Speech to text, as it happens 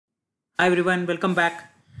Hi everyone, welcome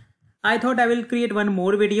back. I thought I will create one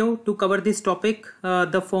more video to cover this topic,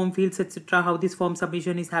 the form fields, etc. How this form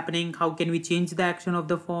submission is happening, how can we change the action of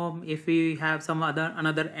the form if we have some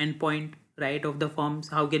another endpoint, right, of the forms,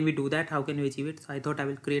 how can we do that, how can we achieve it. So I thought I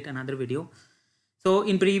will create another video. So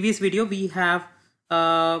in previous video we have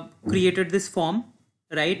created this form,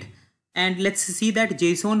 right, and let's see that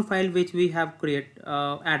JSON file which we have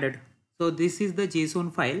added. So this is the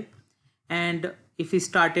JSON file, and if we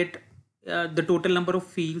start it, the total number of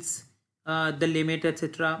fields, the limit,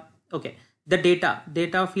 etc. Okay, the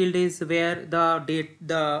data field is where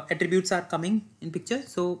the attributes are coming in picture.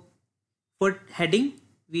 So for heading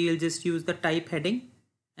we will just use the type heading,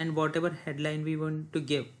 and whatever headline we want to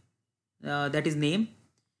give, that is name.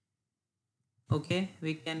 Okay,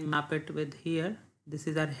 we can map it with here. This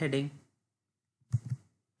is our heading.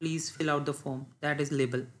 Please fill out the form, that is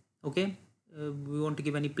label. Okay, we want to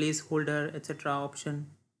give any placeholder, etc.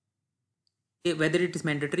 option, whether it is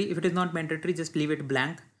mandatory. If it is not mandatory, just leave it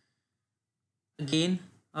blank. Again,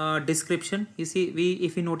 description, you see,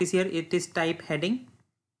 if you notice here, it is type heading,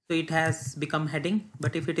 so it has become heading.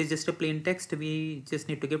 But if it is just a plain text, we just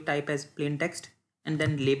need to give type as plain text. And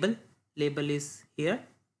then label is here,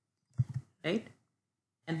 right?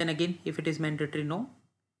 And then again, if it is mandatory, no.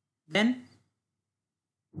 Then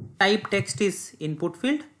type text is input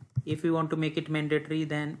field. If we want to make it mandatory,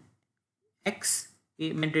 then x,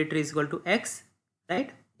 mandatory is equal to x,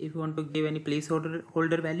 right? If you want to give any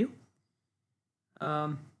placeholder value,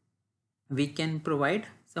 we can provide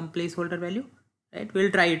some placeholder value, right?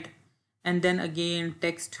 We'll try it. And then again,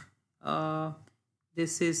 text,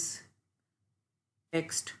 this is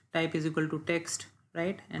text, type is equal to text,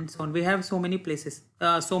 right? And so on. We have so many places,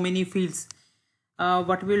 so many fields.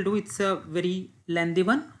 What we'll do, it's a very lengthy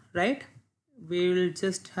one, right? We'll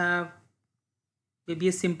just have maybe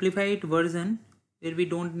a simplified version where we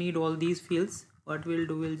don't need all these fields. What we'll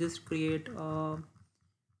do, we'll just create two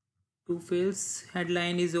fields.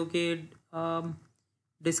 Headline is okay,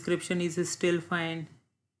 description is still fine.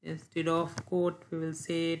 Instead of quote, we will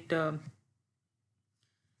say it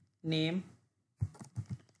name,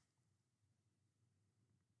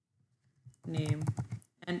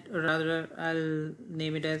 and rather I'll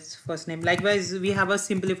name it as first name. Likewise, we have a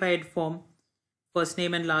simplified form, first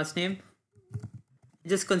name and last name.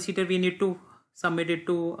 Just consider we need to submit it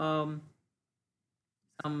to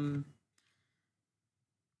some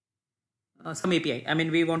API. I mean,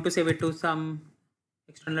 we want to save it to some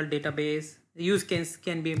external database. Use case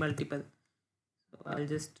can be multiple. So I'll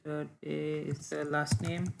just it's last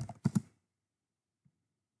name,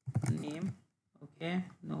 okay,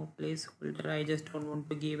 no placeholder. I just don't want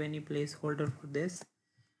to give any placeholder for this,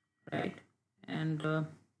 right? And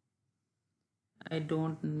I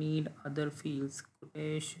don't need other fields,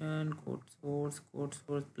 quotation, code source,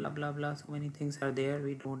 blah blah blah. So many things are there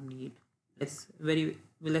we don't need.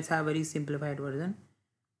 Let's have very simplified version,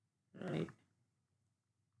 right?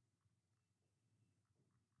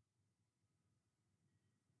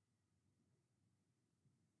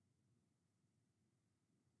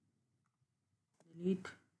 Delete.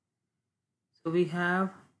 So we have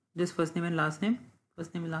this first name and last name,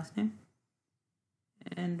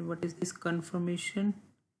 and what is this confirmation?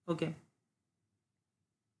 Okay,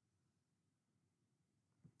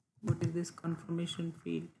 what is this confirmation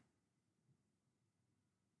field?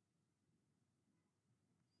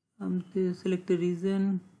 Select the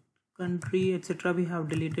region, country, etc. we have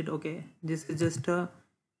deleted. Okay, this is just a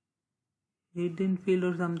hidden field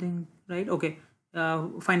or something, right? Okay,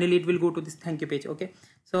 finally it will go to this thank you page. Okay,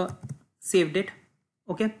 so saved it.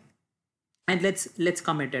 Okay, and let's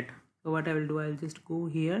commit it. So what I will do, I'll just go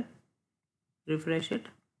here, refresh it,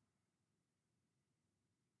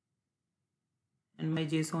 and my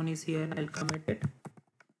JSON is here. I'll commit it.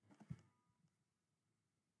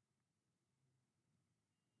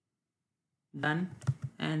 Done.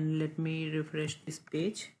 And let me refresh this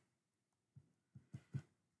page.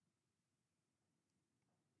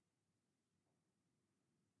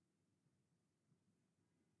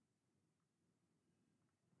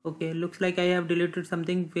 Okay, looks like I have deleted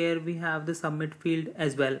something where we have the submit field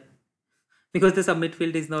as well, because the submit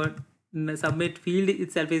field is not, the submit field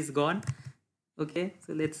itself is gone. Okay,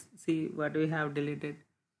 so let's see what we have deleted.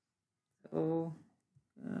 So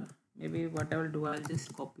maybe what I will do, I'll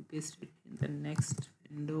just copy paste it in the next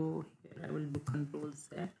window. Here I will do Control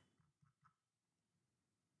Z.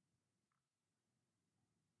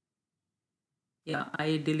 Yeah,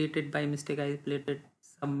 I deleted by mistake. I deleted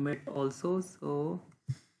submit also. So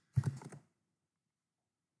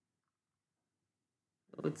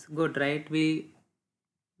it's good, right? We,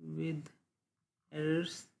 with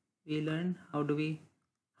errors, we learn how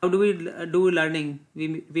how do we do learning?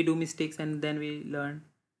 We do mistakes and then we learn,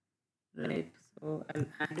 right? So I'll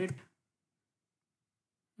add it.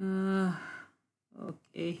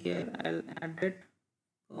 Okay, here I'll add it,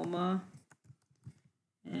 comma,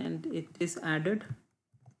 and it is added,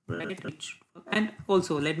 right? And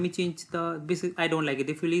also let me change the this I don't like it.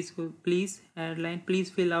 If please headline, please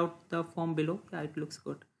fill out the form below. Yeah, it looks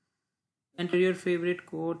good. Enter your favorite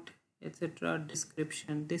quote, etc.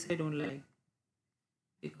 Description. This I don't like,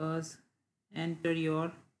 because enter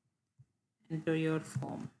your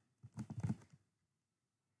form.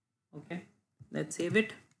 Okay, let's save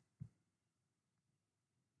it.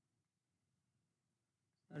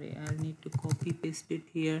 Sorry, I need to copy paste it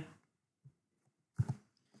here.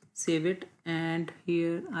 Save it, and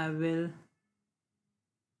here I will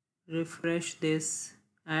refresh this,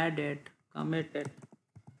 add it, commit it.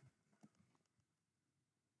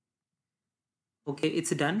 Okay,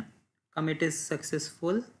 it's done. Commit is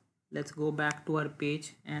successful. Let's go back to our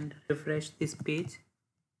page and refresh this page.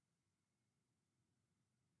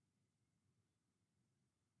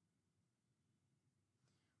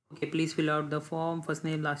 Okay, please fill out the form, first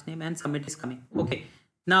name, last name, and submit is coming. Okay,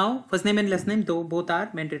 now first name and last name, though both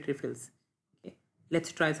are mandatory fields. Okay,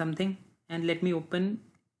 let's try something, and let me open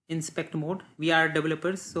inspect mode. We are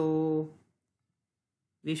developers, so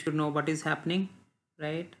we should know what is happening,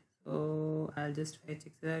 right? So I'll just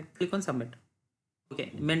click on submit.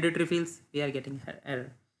 Okay, mandatory fields, we are getting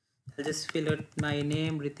error. I'll just fill out my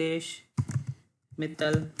name, Ritesh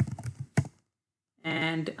Mittal,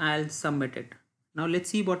 and I'll submit it. Now let's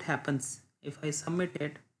see what happens if I submit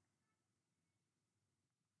it.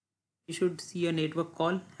 You should see a network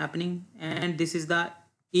call happening, and this is the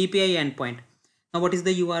API endpoint. Now what is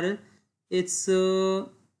the URL? It's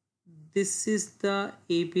this is the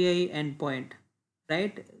API endpoint,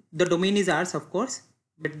 right? The domain is ours, of course,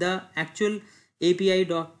 but the actual API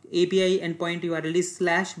endpoint URL is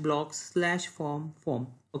 /blocks/form.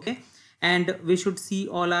 Okay, and we should see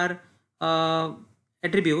all our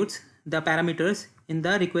attributes, the parameters in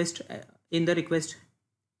the request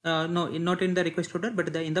no, not in the request order,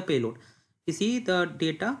 but in the payload. You see the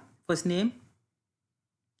data, first name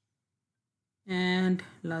and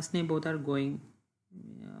last name both are going.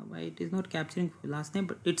 Why it is not capturing last name,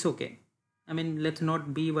 but it's okay. I mean, let's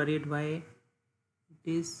not be worried why it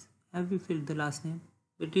is. Have we filled the last name?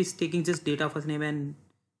 It is taking just data, first name and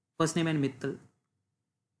Mittal.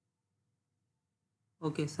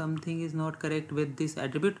 Okay, something is not correct with this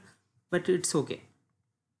attribute, but it's okay.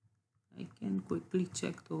 I can quickly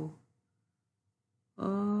check though.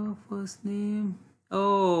 First name.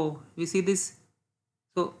 Oh, we see this.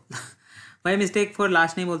 So by mistake for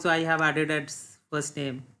last name also I have added as first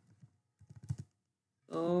name.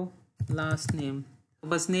 So last name,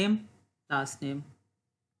 first name, last name.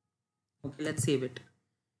 Okay, let's save it.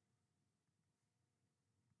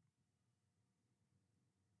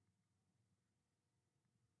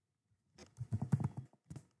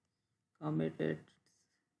 Commit it.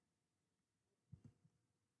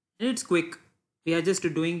 It's quick. We are just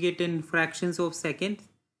doing it in fractions of seconds.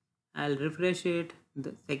 I'll refresh it.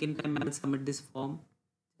 The second time I'll submit this form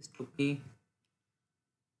just to be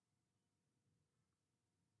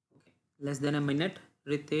okay. Less than a minute.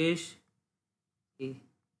 Ritesh, okay.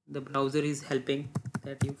 The browser is helping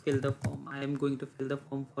that you fill the form. I am going to fill the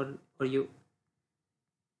form for you.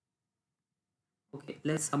 Okay,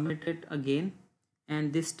 let's submit it again,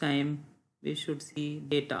 and this time we should see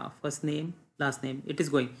data, first name, last name. It is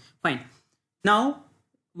going fine. Now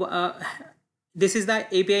this is the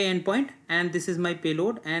API endpoint, and this is my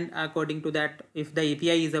payload, and according to that, if the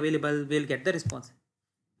API is available, we'll get the response.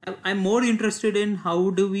 I'm more interested in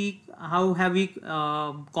how have we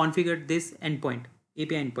configured this endpoint,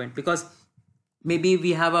 API endpoint, because maybe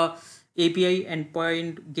we have a API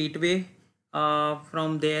endpoint gateway.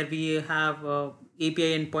 From there we have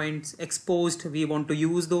API endpoints exposed. We want to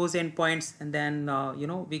use those endpoints, and then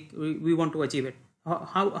we want to achieve it.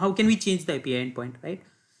 How can we change the API endpoint, right?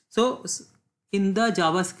 So in the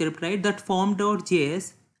JavaScript, right, that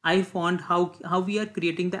form.js, I found how we are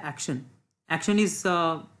creating the action. Action is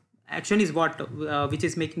what which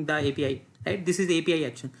is making the API, right? This is API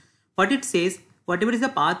action. What it says, whatever is the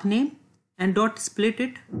path name, and dot split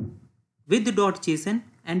it with the .json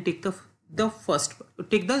and take the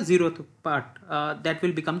 0th part, that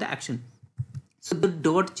will become the action. So the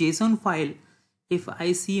 .json file, if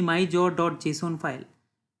I see my .json file,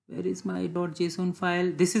 where is my .json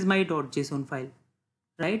file? This is my .json file,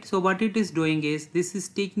 right? So what it is doing is, this is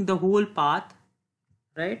taking the whole path,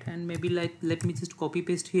 right? And maybe let me just copy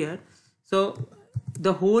paste here. So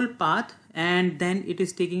the whole path, and then it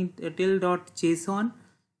is taking till .json.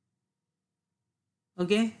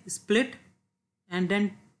 okay, split and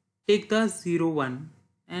then take the 0 1,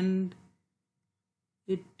 and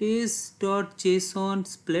it is .json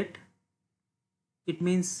split. It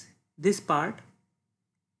means this part,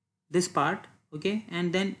 okay,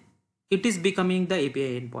 and then it is becoming the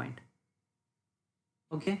API endpoint.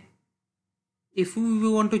 Okay, if we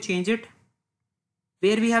want to change it,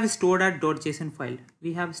 where we have stored our .json file,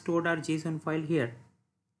 we have stored our JSON file here.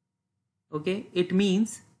 Okay, it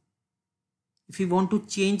means if we want to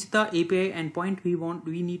change the API endpoint,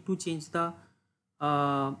 we need to change the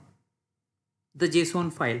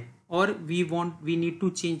JSON file, or we need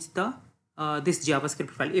to change the this JavaScript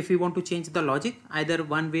file. If we want to change the logic, either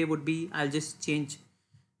one way would be I'll just change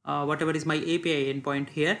whatever is my API endpoint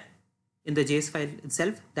here in the JS file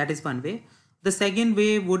itself. That is one way. The second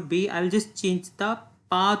way would be I'll just change the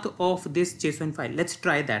path of this JSON file. Let's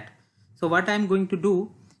try that. So what I'm going to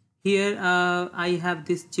do here, I have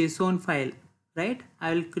this JSON file, right?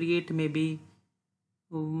 I will create maybe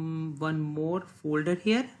one more folder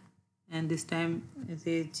here, and this time it's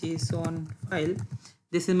a JSON file.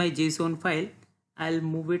 This is my JSON file. I'll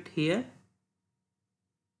move it here,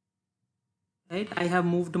 right? I have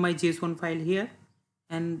moved my JSON file here,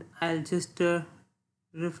 and I'll just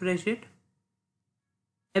refresh it.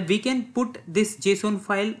 And we can put this JSON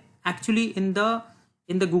file actually in the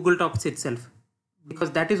Google Docs itself,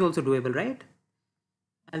 because that is also doable, right?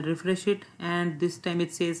 I'll refresh it, and this time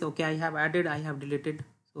it says okay, I have added, I have deleted,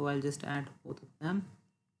 so I'll just add both of them.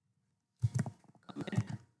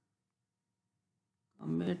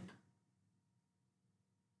 Commit,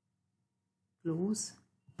 close,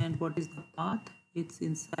 and what is the path? It's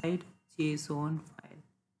inside JSON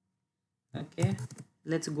file. Okay,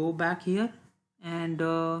 let's go back here and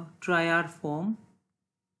try our form.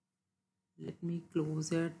 Let me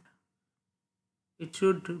close it. It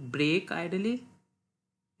should break ideally,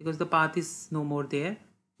 because the path is no more there,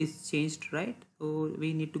 it's changed, right? So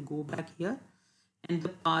we need to go back here, and the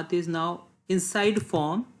path is now inside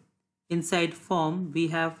form. Inside form we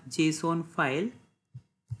have JSON file,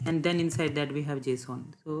 and then inside that we have JSON.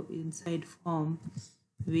 So inside form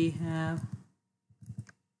we have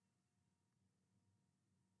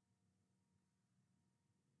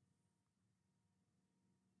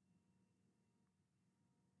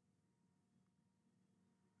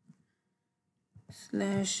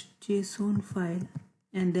 /JSON file,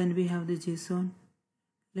 and then we have the JSON.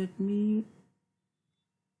 Let me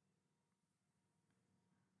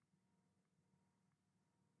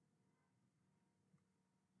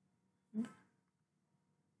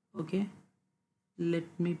okay, let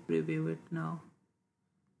me preview it now.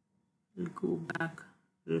 I'll go back,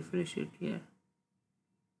 refresh it here.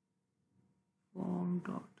 Form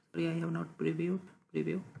dot, sorry, I have not previewed.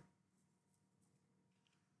 Preview.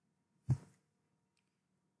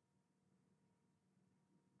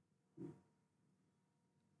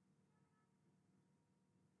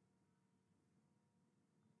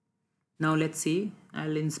 Now let's see,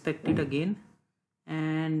 I'll inspect it again,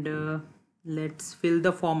 and let's fill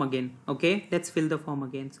the form again. Okay, let's fill the form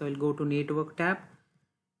again. So I'll go to network tab,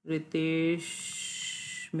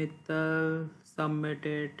 Ritesh, Mittal, submit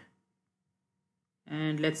it,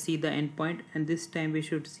 and let's see the endpoint, and this time we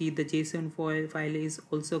should see the JSON file is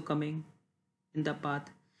also coming in the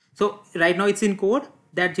path. So right now it's in code,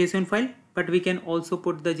 that JSON file, but we can also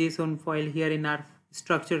put the JSON file here in our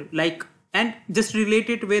structure, like, and just relate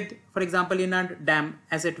it with, for example, in our DAM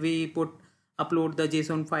asset we upload the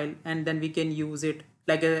JSON file, and then we can use it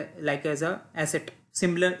like as a asset,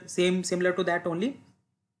 similar to that only.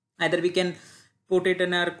 Either we can put it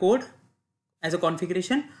in our code as a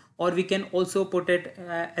configuration, or we can also put it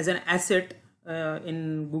as an asset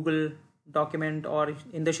in Google document or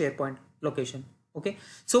in the SharePoint location. Okay,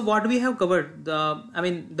 so what we have covered,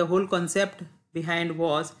 the whole concept behind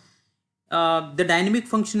was the dynamic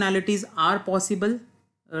functionalities are possible,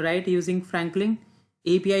 right, using Franklin.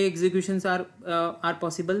 API executions are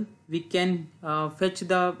possible. We can fetch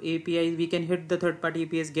the API, we can hit the third-party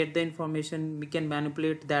APIs, get the information, we can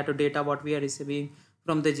manipulate that data what we are receiving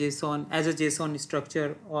from the JSON as a JSON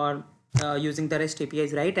structure, or using the REST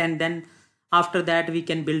APIs, right? And then after that we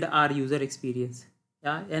can build our user experience.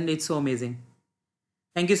 Yeah, and it's so amazing.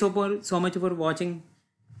 Thank you so much for watching.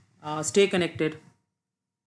 Stay connected.